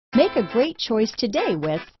Make a great choice today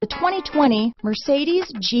with the 2020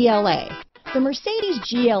 Mercedes GLA. The Mercedes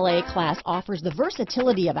GLA class offers the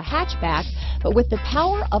versatility of a hatchback, but with the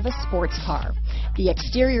power of a sports car. The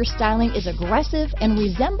exterior styling is aggressive and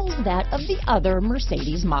resembles that of the other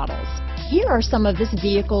Mercedes models. Here are some of this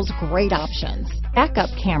vehicle's great options: backup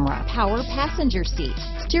camera, power passenger seat,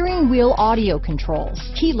 steering wheel audio controls,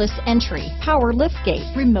 keyless entry, power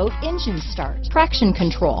liftgate, remote engine start, traction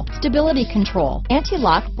control, stability control,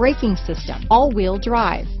 anti-lock braking system, all-wheel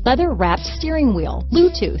drive, leather-wrapped steering wheel,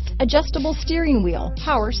 Bluetooth, adjustable steering wheel,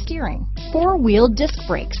 power steering, four-wheel disc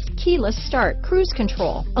brakes, keyless start, cruise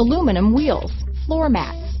control, aluminum wheels, floor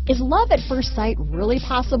mats. Is love at first sight really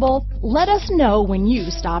possible? Let us know when you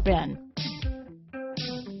stop in.